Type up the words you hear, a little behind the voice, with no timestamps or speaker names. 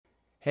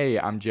Hey,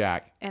 I'm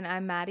Jack. And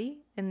I'm Maddie,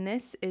 and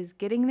this is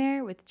Getting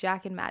There with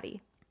Jack and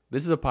Maddie.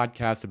 This is a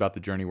podcast about the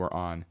journey we're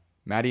on.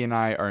 Maddie and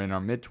I are in our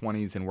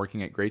mid-20s and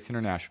working at Grace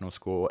International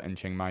School in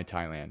Chiang Mai,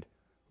 Thailand.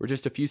 We're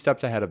just a few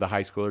steps ahead of the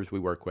high schoolers we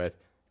work with,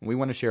 and we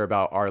want to share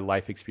about our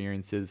life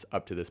experiences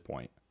up to this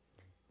point.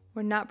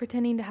 We're not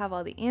pretending to have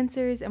all the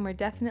answers, and we're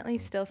definitely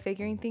still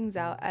figuring things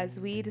out as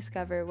we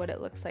discover what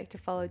it looks like to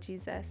follow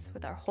Jesus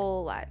with our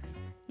whole lives.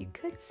 You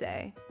could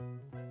say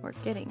we're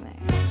getting there.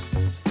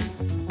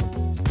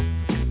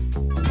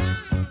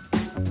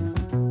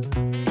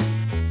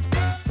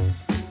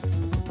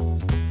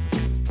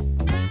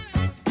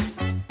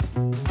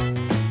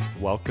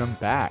 Welcome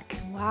back.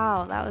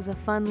 Wow, that was a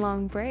fun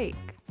long break.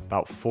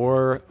 About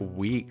 4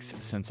 weeks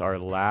since our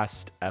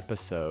last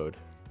episode.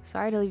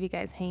 Sorry to leave you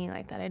guys hanging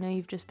like that. I know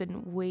you've just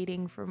been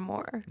waiting for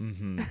more.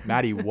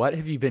 Maddie, what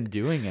have you been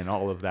doing in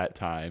all of that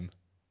time?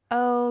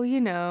 Oh,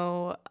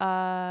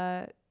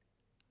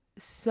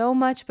 so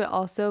much, but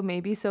also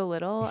maybe so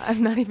little.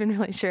 I'm not even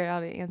really sure how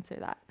to answer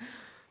that.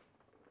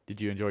 Did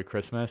you enjoy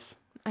Christmas?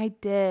 I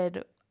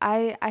did.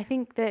 I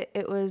think that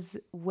it was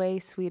way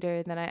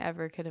sweeter than I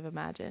ever could have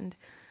imagined.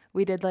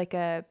 We did like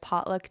a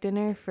potluck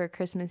dinner for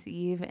Christmas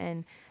Eve,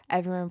 and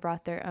everyone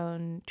brought their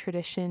own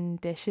tradition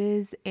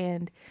dishes,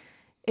 and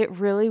it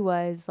really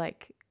was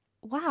like,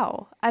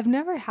 wow, I've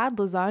never had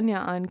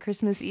lasagna on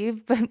Christmas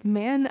Eve, but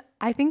man,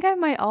 I think I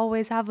might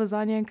always have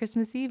lasagna on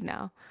Christmas Eve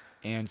now.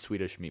 And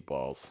Swedish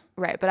meatballs.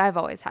 Right, but I've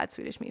always had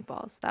Swedish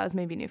meatballs. That was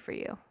maybe new for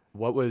you.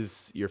 What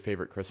was your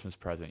favorite Christmas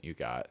present you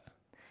got?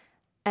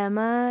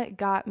 Emma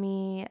got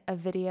me a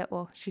video.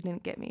 Well, she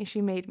didn't get me.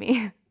 She made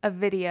me a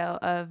video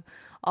of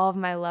all of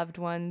my loved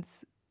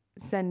ones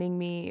sending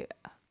me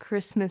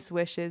Christmas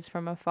wishes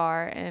from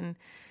afar. And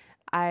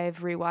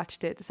I've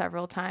rewatched it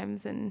several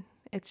times, and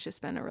it's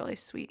just been a really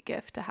sweet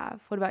gift to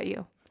have. What about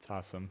you? That's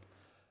awesome.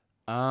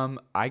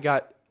 I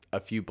got a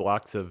few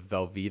blocks of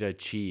Velveeta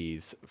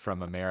cheese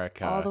from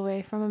America. All the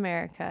way from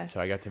America. So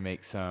I got to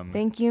make some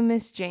Thank you,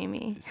 Miss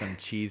Jamie.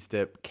 cheese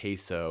dip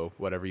queso,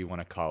 whatever you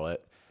want to call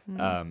it,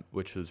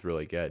 which was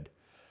really good.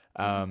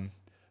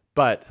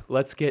 But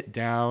let's get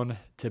down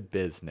to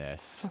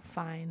business. Oh,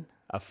 fine.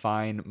 A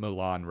fine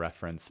Mulan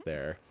reference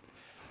there.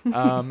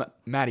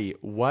 Maddie,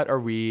 what are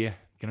we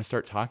going to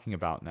start talking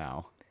about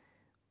now?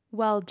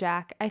 Well,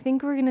 Jack, I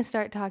think we're going to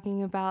start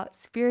talking about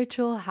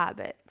spiritual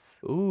habits.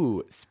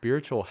 Ooh,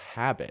 spiritual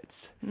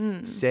habits.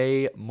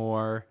 Say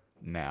more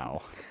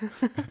now.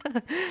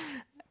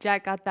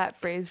 Jack got that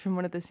phrase from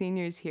one of the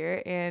seniors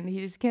here, and he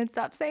just can't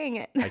stop saying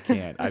it. I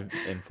can't. I've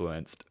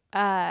influenced.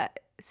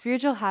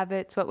 Spiritual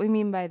habits, what we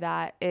mean by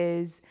that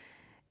is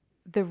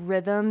the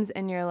rhythms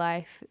in your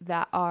life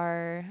that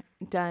are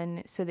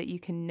done so that you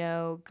can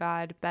know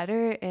God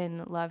better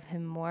and love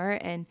him more.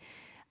 And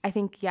I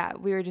think,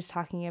 we were just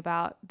talking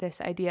about this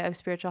idea of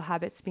spiritual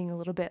habits being a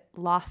little bit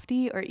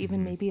lofty or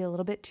even maybe a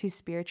little bit too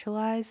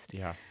spiritualized.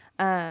 Yeah.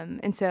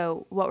 And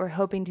so what we're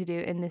hoping to do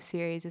in this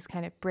series is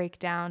kind of break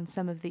down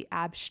some of the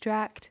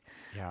abstract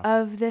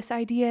of this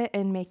idea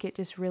and make it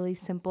just really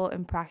simple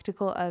and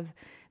practical of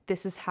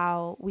this is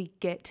how we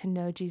get to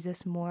know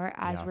Jesus more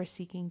as we're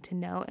seeking to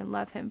know and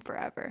love him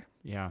forever.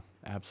 Yeah,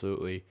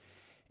 absolutely.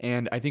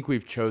 And I think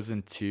we've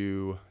chosen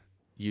to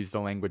use the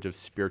language of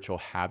spiritual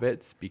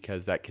habits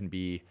because that can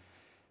be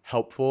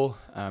helpful.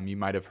 You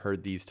might have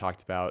heard these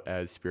talked about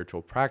as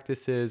spiritual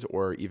practices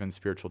or even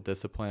spiritual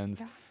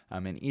disciplines. Yeah.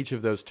 And each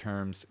of those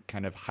terms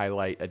kind of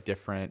highlight a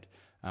different,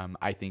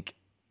 I think,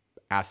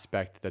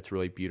 aspect that's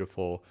really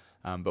beautiful.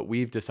 But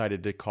we've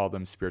decided to call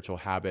them spiritual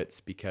habits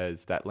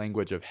because that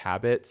language of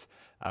habits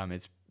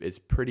is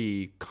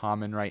pretty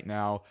common right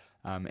now.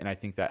 And I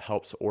think that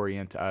helps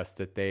orient us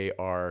that they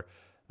are,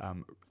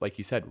 like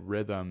you said,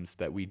 rhythms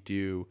that we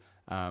do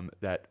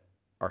that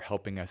are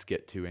helping us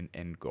get to an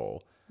end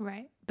goal.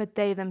 Right. But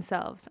they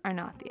themselves are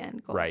not the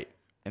end goal. Right.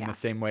 In the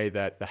same way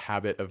that the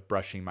habit of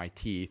brushing my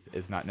teeth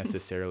is not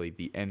necessarily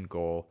the end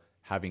goal,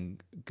 having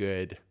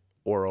good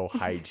oral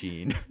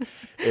hygiene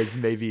is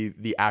maybe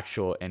the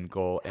actual end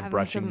goal, and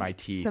brushing my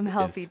teeth. Some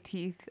healthy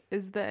teeth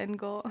is the end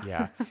goal.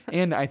 Yeah.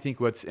 And I think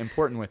what's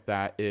important with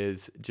that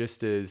is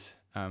just as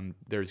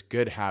there's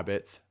good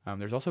habits,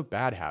 there's also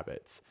bad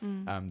habits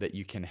that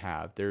you can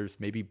have. There's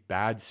maybe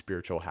bad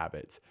spiritual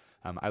habits.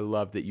 I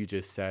love that you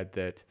just said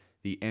that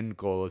the end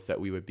goal is that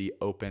we would be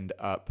opened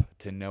up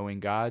to knowing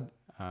God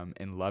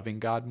and loving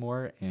God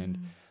more and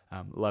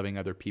loving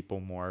other people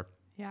more.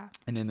 Yeah.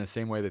 And in the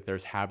same way that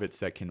there's habits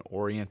that can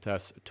orient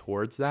us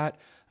towards that,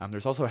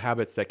 there's also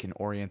habits that can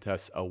orient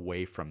us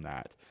away from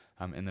that.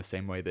 In the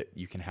same way that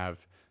you can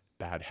have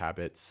bad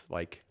habits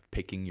like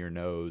picking your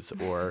nose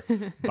or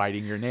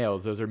biting your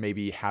nails. Those are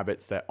maybe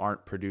habits that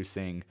aren't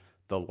producing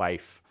the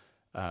life,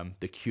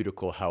 the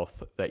cuticle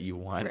health that you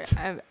want.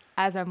 Right.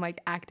 As I'm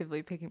like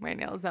actively picking my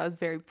nails, that was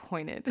very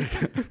pointed.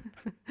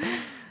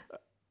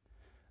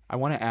 I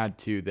want to add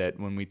too that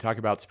when we talk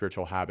about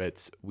spiritual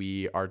habits,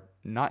 we are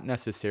not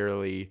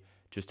necessarily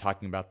just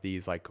talking about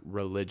these like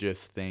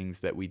religious things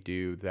that we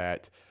do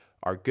that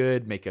are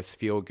good, make us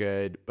feel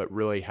good, but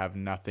really have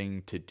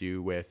nothing to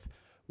do with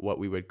what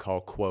we would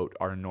call, quote,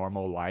 our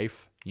normal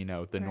life, the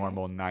Right.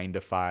 normal 9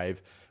 to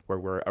 5, where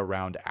we're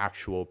around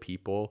actual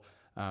people.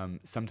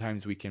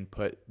 Sometimes we can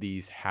put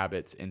these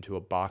habits into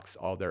a box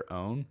all their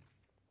own.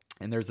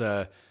 And there's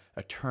a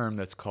term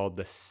that's called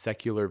the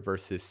secular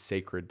versus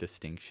sacred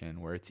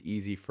distinction, where it's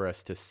easy for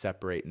us to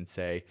separate and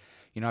say,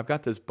 I've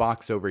got this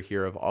box over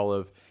here of all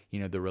of,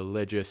 the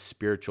religious,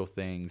 spiritual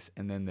things,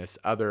 and then this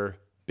other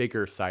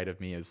bigger side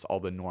of me is all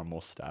the normal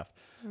stuff.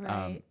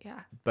 Right.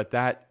 Yeah. But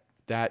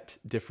that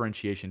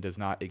differentiation does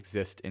not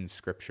exist in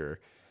Scripture.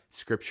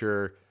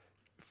 Scripture,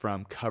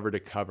 from cover to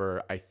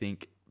cover, I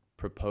think,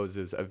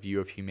 proposes a view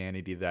of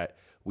humanity that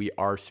we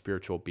are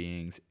spiritual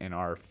beings, and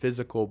our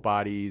physical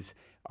bodies,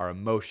 our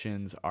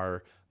emotions,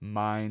 our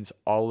minds,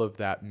 all of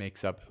that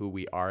makes up who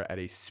we are at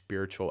a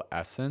spiritual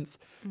essence.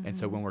 And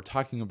so when we're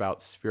talking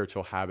about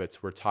spiritual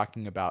habits, we're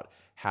talking about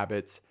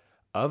habits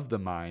of the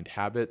mind,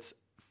 habits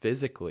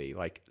physically,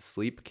 like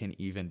sleep can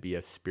even be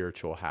a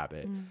spiritual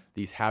habit.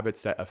 These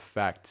habits that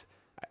affect,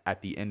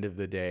 at the end of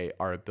the day,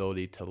 our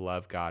ability to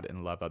love God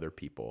and love other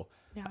people.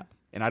 Yeah.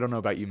 And I don't know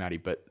about you, Maddie,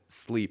 but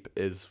sleep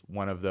is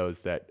one of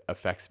those that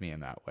affects me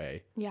in that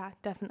way. Yeah,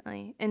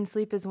 definitely. And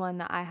sleep is one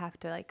that I have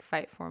to like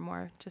fight for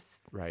more.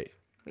 Just Right.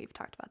 we've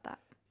talked about that.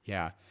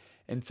 Yeah.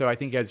 And so I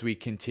think as we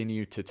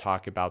continue to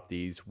talk about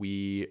these,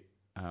 we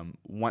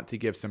want to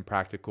give some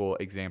practical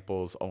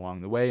examples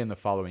along the way in the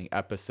following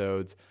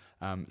episodes.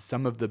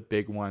 Some of the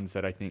big ones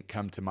that I think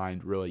come to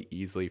mind really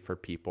easily for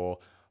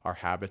people are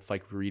habits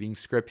like reading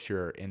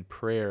scripture and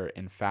prayer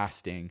and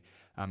fasting.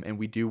 And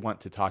we do want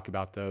to talk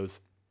about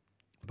those.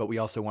 But we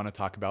also want to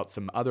talk about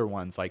some other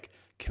ones like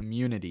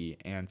community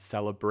and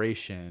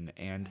celebration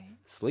and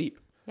sleep.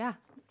 Yeah.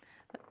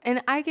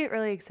 And I get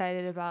really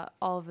excited about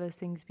all of those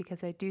things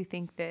because I do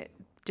think that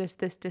just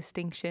this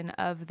distinction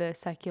of the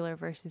secular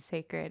versus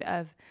sacred,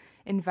 of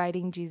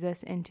inviting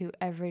Jesus into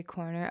every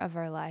corner of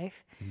our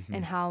life,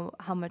 and how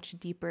much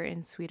deeper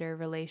and sweeter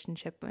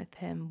relationship with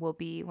him will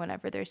be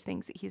whenever there's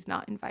things that he's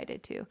not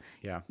invited to.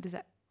 Yeah.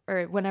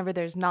 Or whenever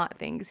there's not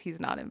things he's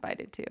not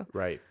invited to.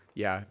 Right.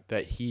 Yeah.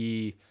 That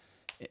he,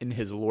 in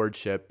his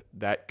lordship,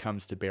 that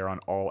comes to bear on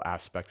all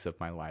aspects of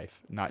my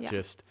life, not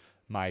just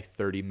my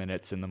 30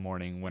 minutes in the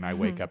morning when I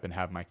wake up and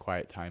have my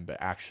quiet time, but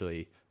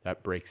actually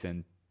that breaks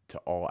into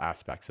all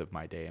aspects of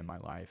my day and my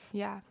life.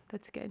 Yeah,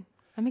 that's good.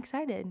 I'm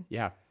excited.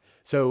 Yeah.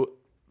 So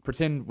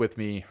pretend with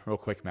me real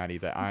quick, Maddie,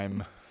 that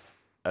I'm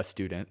a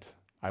student.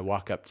 I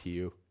walk up to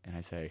you and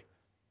I say,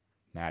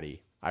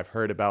 Maddie, I've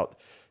heard about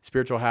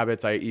spiritual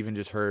habits. I even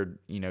just heard,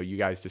 you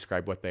guys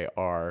describe what they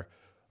are.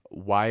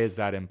 Why is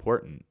that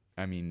important?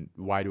 I mean,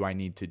 why do I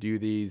need to do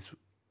these?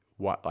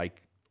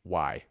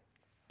 Why?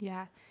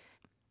 Yeah.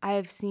 I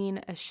have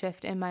seen a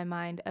shift in my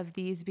mind of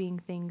these being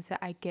things that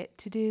I get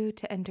to do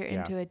to enter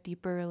into a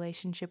deeper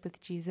relationship with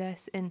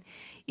Jesus. And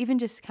even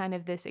just kind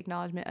of this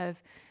acknowledgement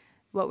of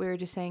what we were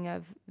just saying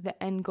of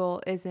the end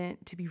goal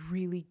isn't to be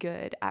really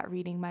good at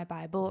reading my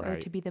Bible or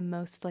to be the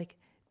most like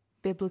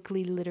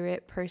biblically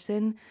literate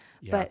person,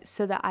 but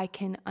so that I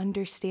can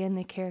understand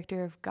the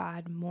character of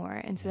God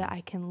more, and so that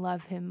I can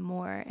love him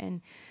more,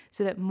 and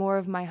so that more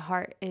of my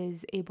heart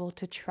is able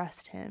to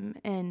trust him.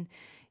 And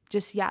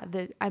just,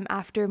 I'm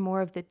after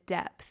more of the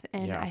depth.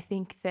 And I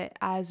think that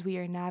as we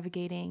are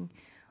navigating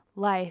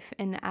life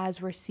and as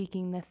we're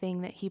seeking the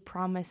thing that he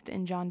promised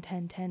in John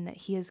 10:10, that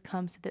he has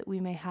come so that we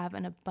may have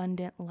an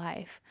abundant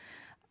life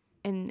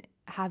and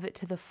have it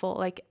to the full.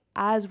 Like,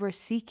 as we're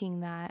seeking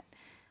that,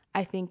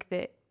 I think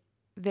that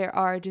there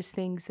are just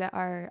things that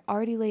are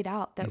already laid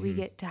out that we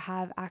get to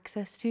have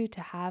access to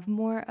have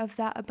more of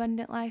that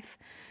abundant life.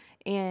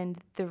 And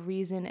the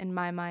reason in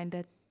my mind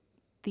that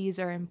these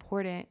are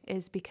important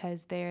is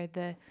because they're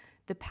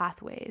the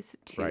pathways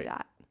to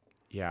that.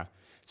 Yeah.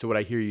 So what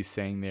I hear you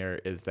saying there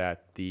is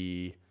that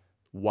the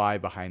why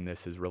behind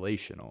this is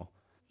relational.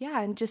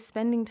 Yeah, and just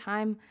spending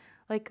time,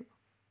 like,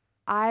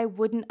 I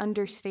wouldn't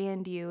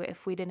understand you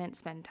if we didn't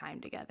spend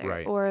time together.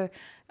 Right. Or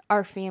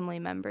our family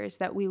members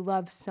that we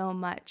love so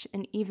much.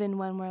 And even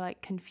when we're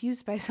like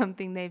confused by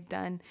something they've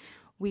done,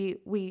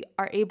 we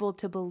are able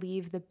to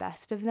believe the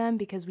best of them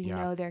because we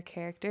know their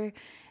character.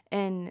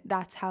 And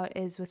that's how it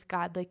is with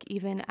God. Like,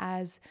 even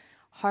as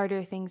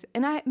harder things,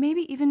 and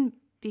maybe even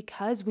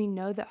because we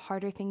know that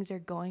harder things are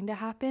going to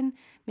happen,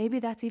 maybe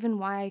that's even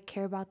why I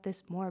care about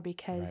this more,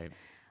 because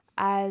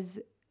as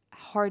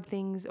hard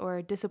things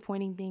or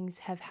disappointing things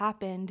have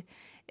happened,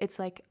 it's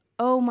like,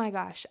 oh my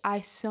gosh,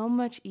 I so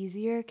much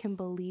easier can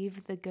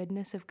believe the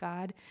goodness of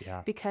God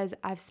because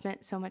I've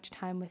spent so much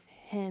time with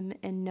him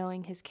and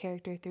knowing his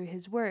character through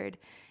his word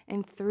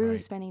and through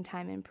spending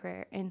time in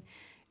prayer and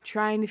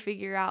trying to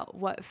figure out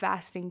what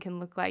fasting can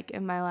look like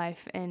in my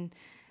life. And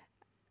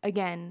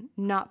again,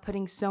 not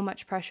putting so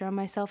much pressure on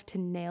myself to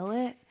nail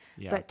it,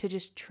 but to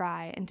just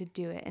try and to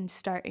do it and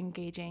start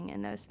engaging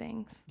in those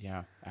things.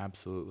 Yeah,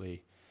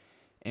 absolutely.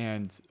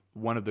 And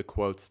one of the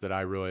quotes that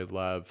I really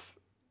love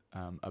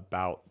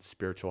about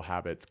spiritual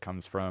habits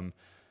comes from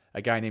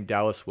a guy named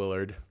Dallas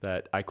Willard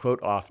that I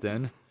quote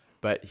often,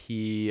 But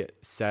he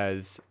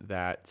says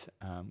that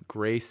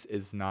grace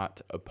is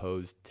not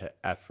opposed to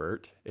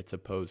effort, it's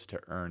opposed to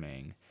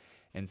earning.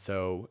 And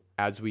so,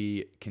 as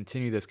we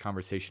continue this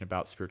conversation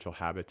about spiritual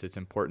habits, it's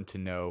important to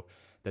know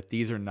that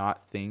these are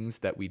not things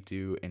that we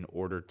do in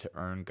order to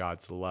earn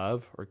God's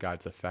love or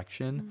God's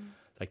affection.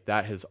 Like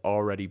that has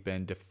already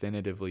been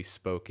definitively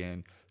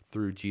spoken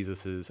through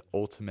Jesus's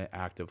ultimate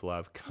act of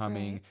love,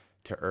 coming Right.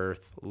 to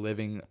earth,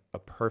 living a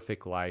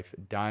perfect life,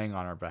 dying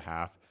on our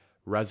behalf,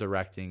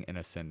 resurrecting and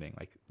ascending.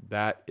 Like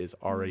that is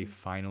already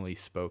finally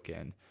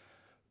spoken.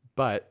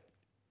 But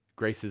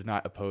grace is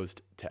not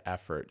opposed to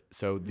effort.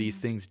 So these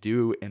things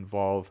do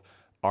involve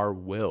our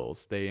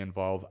wills. They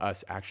involve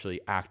us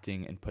actually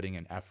acting and putting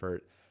in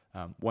effort.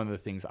 One of the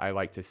things I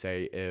like to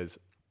say is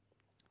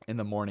in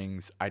the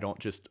mornings, I don't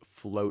just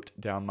float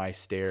down my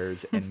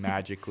stairs and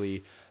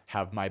magically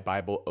have my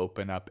Bible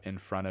open up in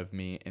front of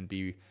me and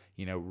be,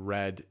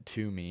 read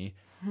to me.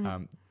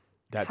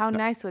 That's How not,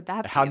 nice would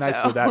that be? how nice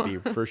though? would that be?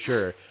 For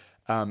sure.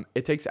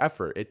 It takes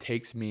effort. It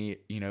takes me,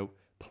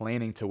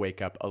 planning to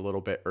wake up a little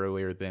bit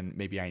earlier than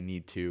maybe I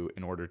need to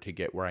in order to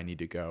get where I need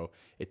to go.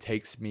 It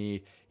takes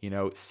me,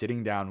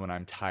 sitting down when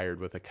I'm tired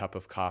with a cup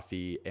of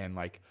coffee and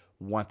like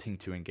wanting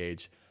to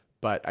engage.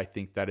 But I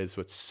think that is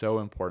what's so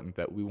important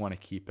that we want to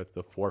keep at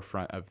the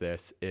forefront of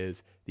this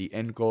is the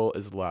end goal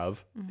is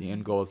love. The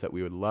end goal is that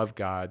we would love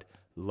God,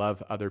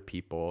 love other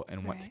people,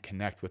 and want to Right.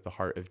 connect with the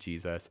heart of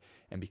Jesus.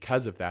 And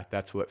because of that,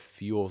 that's what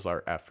fuels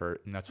our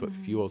effort. And that's what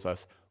fuels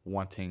us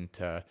wanting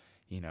to,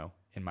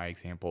 in my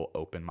example,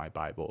 open my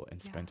Bible and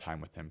spend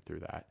time with him through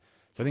that.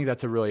 So I think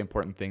that's a really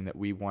important thing that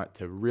we want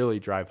to really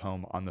drive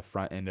home on the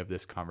front end of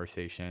this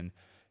conversation.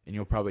 And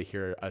you'll probably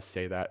hear us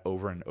say that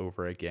over and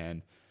over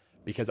again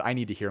because I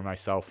need to hear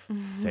myself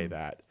say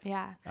that.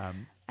 Yeah.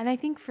 And I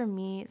think for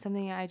me,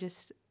 something I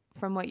just,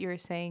 from what you were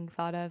saying,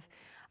 thought of,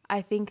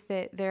 I think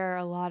that there are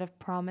a lot of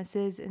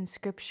promises in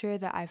scripture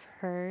that I've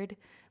heard,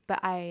 but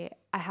I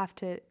have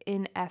to,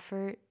 in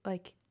effort,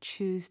 like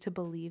choose to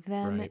believe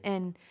them. Right.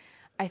 And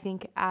I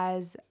think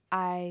as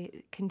I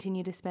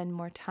continue to spend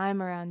more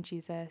time around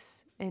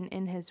Jesus and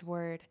in his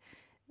word,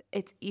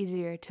 it's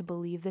easier to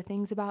believe the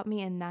things about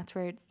me. And that's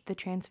where the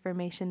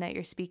transformation that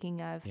you're speaking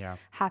of Yeah.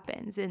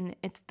 happens. And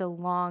it's the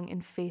long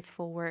and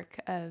faithful work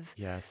of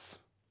Yes.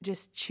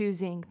 just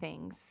choosing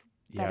things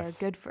that Yes. are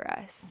good for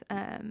us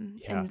Yeah.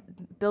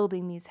 and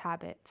building these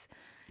habits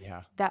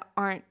Yeah. that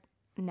aren't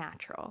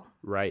natural.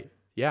 Right.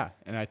 Yeah.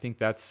 And I think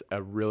that's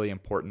a really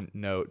important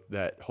note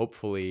that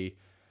hopefully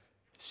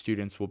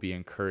students will be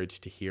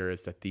encouraged to hear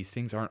is that these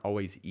things aren't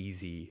always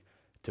easy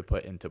to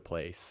put into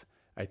place.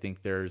 I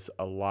think there's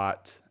a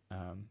lot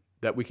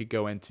that we could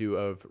go into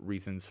of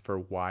reasons for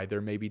why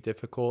they're maybe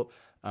difficult.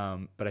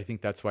 But I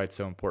think that's why it's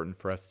so important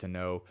for us to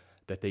know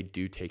that they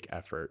do take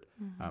effort.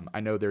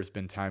 I know there's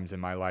been times in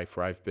my life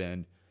where I've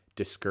been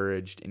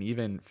discouraged and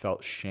even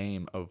felt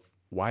shame of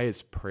why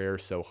is prayer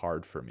so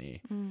hard for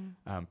me?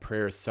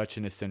 Prayer is such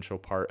an essential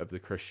part of the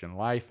Christian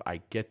life.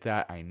 I get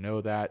that. I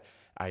know that.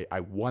 I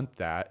want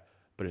that,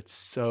 but it's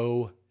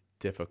so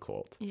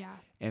difficult. Yeah.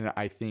 And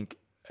I think,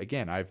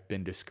 again, I've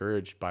been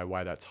discouraged by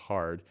why that's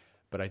hard,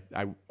 but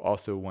I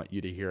also want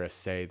you to hear us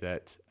say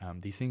that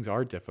these things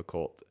are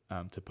difficult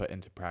to put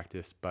into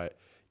practice, but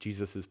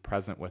Jesus is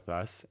present with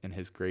us and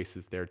his grace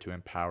is there to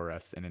empower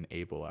us and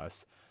enable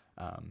us.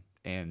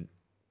 And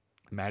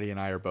Maddie and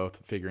I are both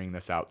figuring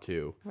this out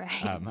too. Right.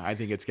 I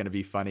think it's going to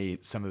be funny,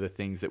 some of the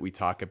things that we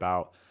talk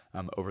about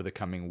over the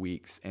coming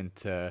weeks, and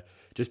to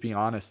just be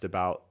honest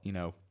about,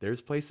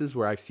 there's places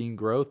where I've seen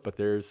growth, but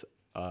there's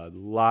a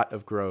lot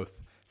of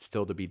growth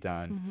still to be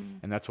done.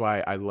 And that's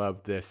why I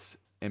love this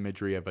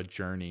imagery of a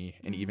journey.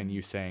 And even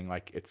you saying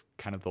like, it's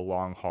kind of the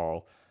long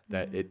haul,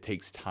 that it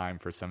takes time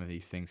for some of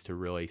these things to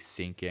really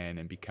sink in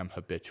and become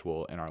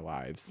habitual in our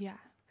lives. Yeah.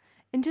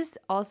 And just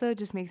also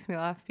just makes me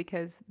laugh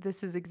because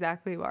this is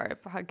exactly why our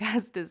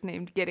podcast is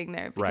named Getting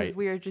There, because Right.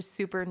 we are just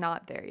super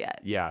not there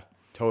yet. Yeah,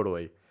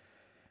 totally.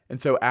 And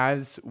so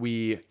as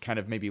we kind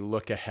of maybe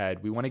look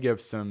ahead, we want to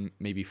give some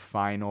maybe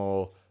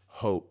final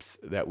hopes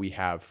that we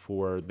have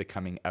for the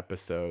coming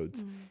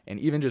episodes, and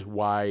even just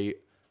why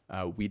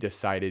we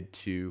decided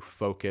to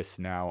focus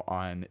now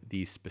on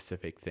these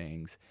specific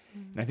things.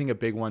 And I think a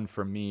big one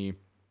for me,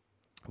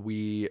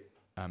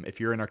 if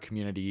you're in our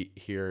community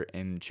here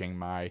in Chiang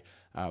Mai,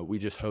 we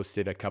just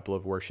hosted a couple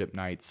of worship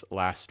nights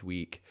last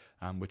week,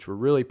 which were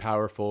really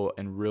powerful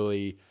and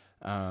really,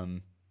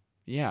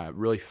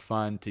 really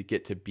fun to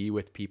get to be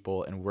with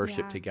people and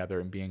worship Yeah. together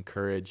and be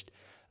encouraged.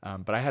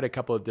 But I had a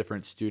couple of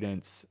different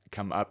students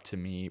come up to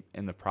me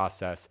in the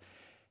process,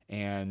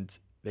 and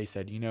they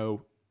said,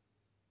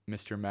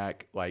 Mr.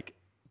 Mack, like,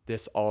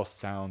 this all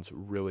sounds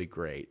really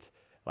great.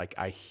 Like,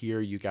 I hear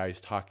you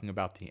guys talking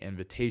about the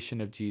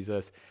invitation of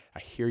Jesus. I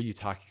hear you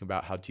talking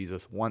about how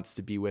Jesus wants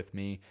to be with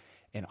me.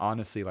 And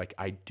honestly, like,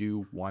 I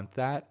do want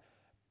that.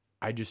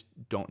 I just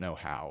don't know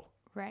how.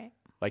 Right.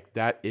 Like,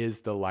 that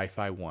is the life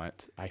I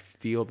want. I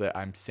feel that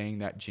I'm saying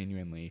that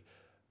genuinely,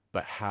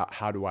 but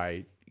how do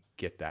I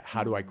get that?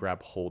 How do I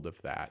grab hold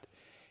of that?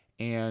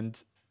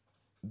 And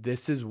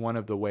this is one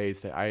of the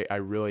ways that I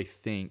really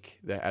think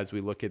that as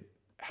we look at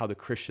how the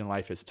Christian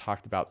life is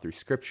talked about through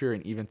Scripture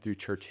and even through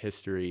church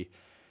history,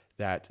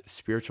 that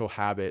spiritual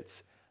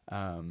habits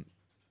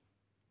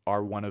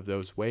are one of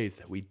those ways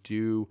that we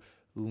do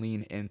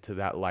lean into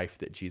that life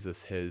that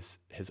Jesus has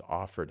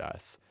offered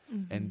us.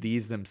 Mm-hmm. And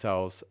these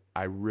themselves,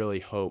 I really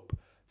hope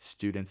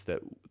students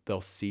that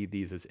they'll see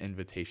these as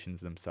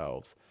invitations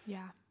themselves.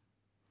 Yeah.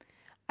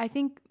 I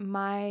think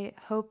my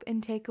hope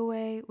and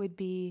takeaway would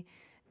be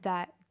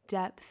that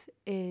depth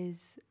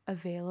is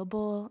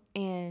available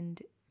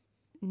and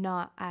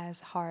not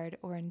as hard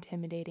or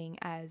intimidating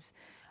as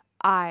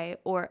I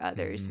or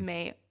others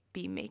may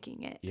be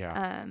making it.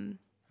 Yeah.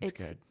 That's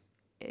good.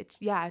 It's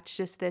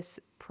just this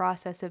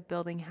process of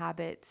building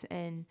habits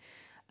and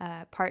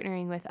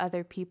partnering with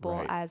other people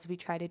Right. as we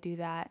try to do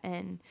that.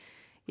 And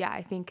yeah,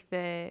 I think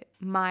that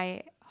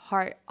my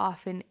heart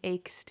often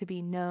aches to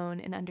be known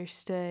and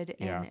understood.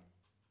 Yeah. And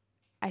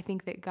I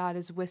think that God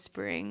is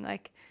whispering,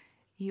 like,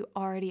 you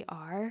already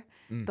are,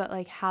 but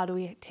like, how do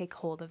we take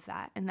hold of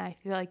that? And I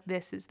feel like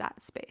this is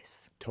that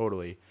space.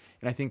 Totally.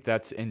 And I think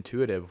that's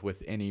intuitive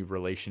with any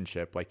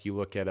relationship. Like you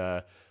look at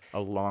a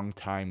long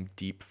time,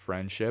 deep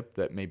friendship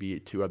that maybe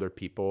two other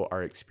people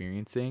are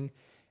experiencing,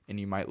 and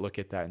you might look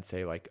at that and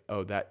say like,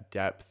 oh, that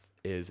depth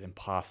is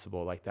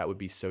impossible. Like that would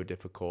be so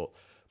difficult.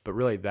 But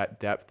really that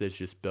depth is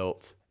just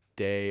built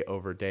day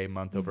over day,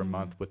 month over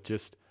month with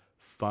just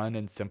fun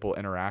and simple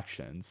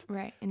interactions.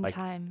 Right. In Like,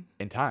 time.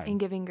 In time. And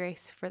giving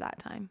grace for that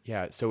time.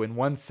 Yeah. So in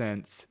one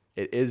sense,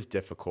 it is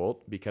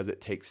difficult because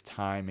it takes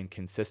time and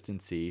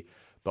consistency,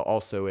 but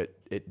also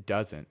it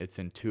doesn't. It's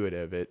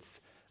intuitive.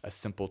 It's a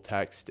simple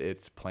text.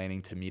 It's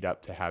planning to meet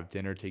up to have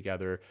dinner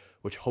together,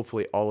 which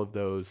hopefully all of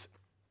those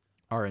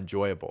are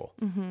enjoyable.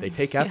 They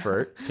take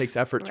effort. It takes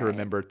effort to Right.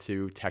 remember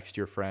to text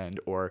your friend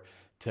or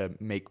to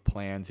make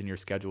plans in your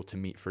schedule to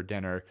meet for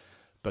dinner.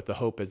 But the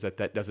hope is that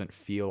that doesn't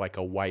feel like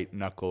a white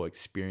knuckle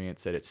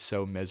experience, that it's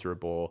so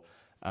miserable.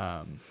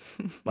 And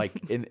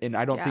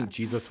I don't think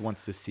Jesus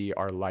wants to see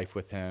our life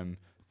with him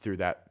through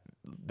that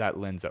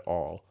lens at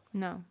all.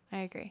 No, I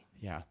agree.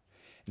 Yeah.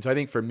 And so I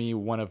think for me,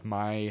 one of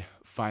my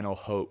final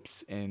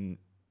hopes and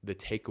the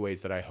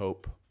takeaways that I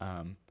hope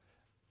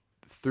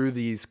through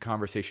these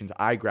conversations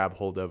I grab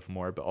hold of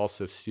more, but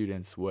also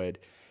students would,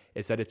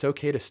 is that it's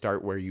okay to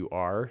start where you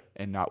are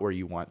and not where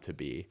you want to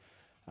be.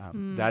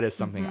 That is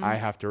something I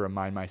have to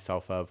remind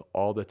myself of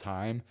all the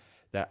time,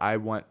 that I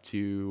want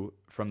to,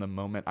 from the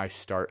moment I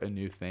start a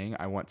new thing,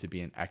 I want to be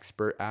an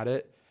expert at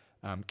it.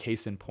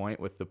 Case in point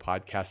with the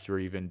podcast we're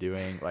even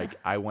doing, like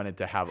I wanted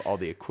to have all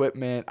the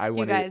equipment.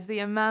 You guys, the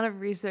amount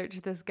of research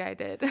this guy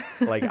did.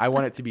 Like I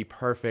want it to be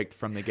perfect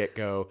from the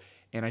get-go.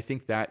 And I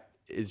think that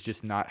is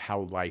just not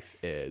how life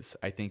is.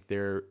 I think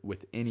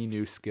with any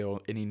new skill,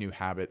 any new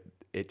habit,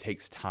 it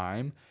takes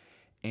time.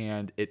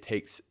 And it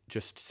takes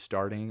just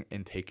starting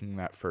and taking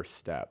that first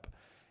step.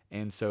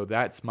 And so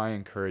that's my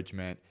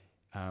encouragement.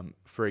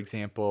 For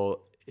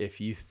example,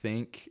 if you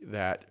think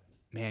that,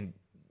 man,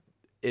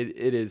 it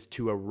is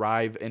to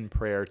arrive in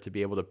prayer to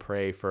be able to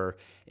pray for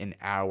an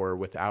hour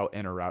without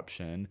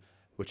interruption,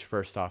 which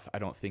first off, I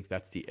don't think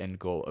that's the end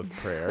goal of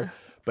prayer.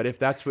 But if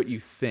that's what you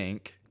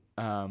think,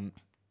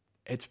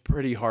 it's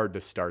pretty hard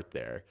to start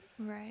there.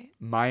 Right.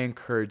 My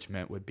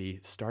encouragement would be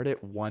start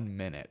at 1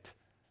 minute.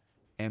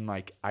 And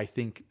like, I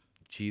think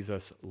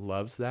Jesus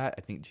loves that.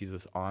 I think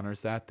Jesus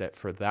honors that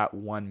for that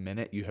 1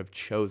 minute you have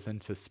chosen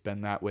to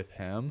spend that with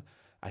him.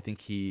 I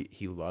think he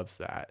loves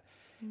that.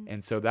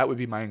 And so that would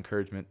be my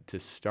encouragement, to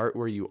start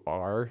where you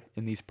are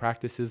in these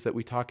practices that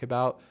we talk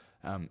about,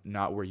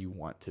 not where you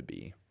want to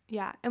be.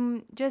 Yeah.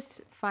 And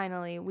just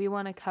finally, we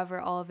want to cover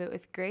all of it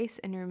with grace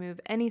and remove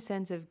any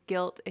sense of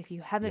guilt if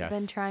you haven't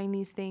been trying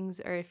these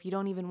things, or if you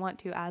don't even want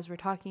to as we're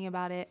talking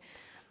about it.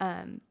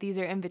 These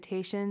are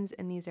invitations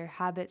and these are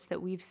habits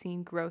that we've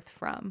seen growth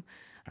from.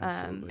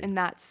 And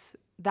that's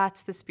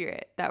the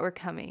spirit that we're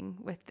coming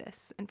with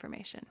this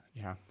information.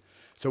 Yeah.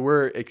 So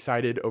we're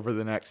excited over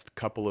the next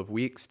couple of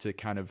weeks to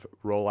kind of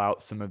roll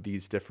out some of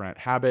these different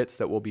habits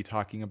that we'll be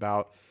talking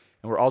about.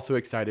 And we're also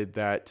excited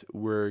that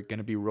we're going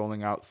to be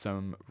rolling out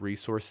some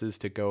resources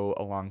to go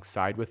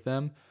alongside with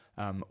them.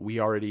 We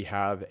already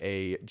have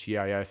a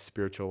GIS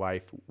Spiritual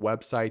Life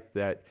website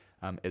that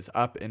is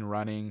up and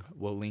running.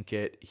 We'll link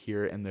it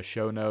here in the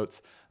show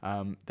notes,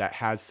 that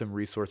has some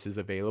resources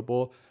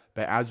available.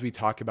 But as we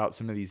talk about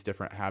some of these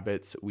different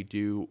habits, we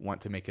do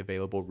want to make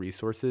available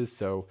resources.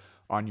 So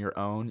on your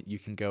own, you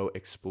can go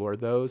explore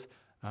those.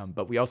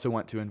 But we also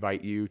want to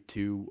invite you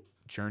to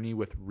journey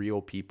with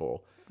real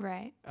people.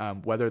 Right.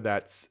 Whether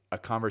that's a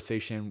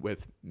conversation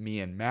with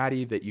me and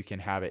Maddie that you can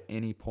have at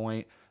any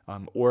point,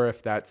 or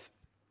if that's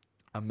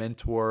a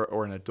mentor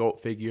or an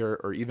adult figure,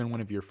 or even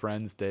one of your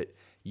friends that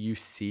you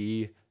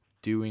see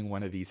doing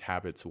one of these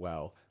habits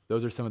well.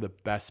 Those are some of the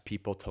best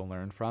people to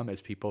learn from,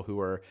 as people who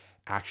are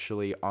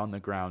actually on the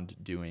ground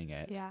doing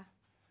it. Yeah,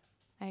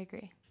 I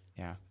agree.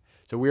 Yeah.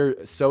 So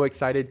we're so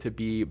excited to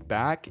be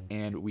back,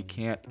 and we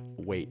can't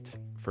wait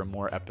for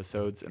more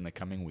episodes in the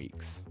coming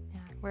weeks. Yeah,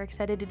 we're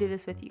excited to do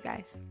this with you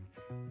guys.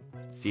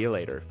 See you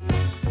later.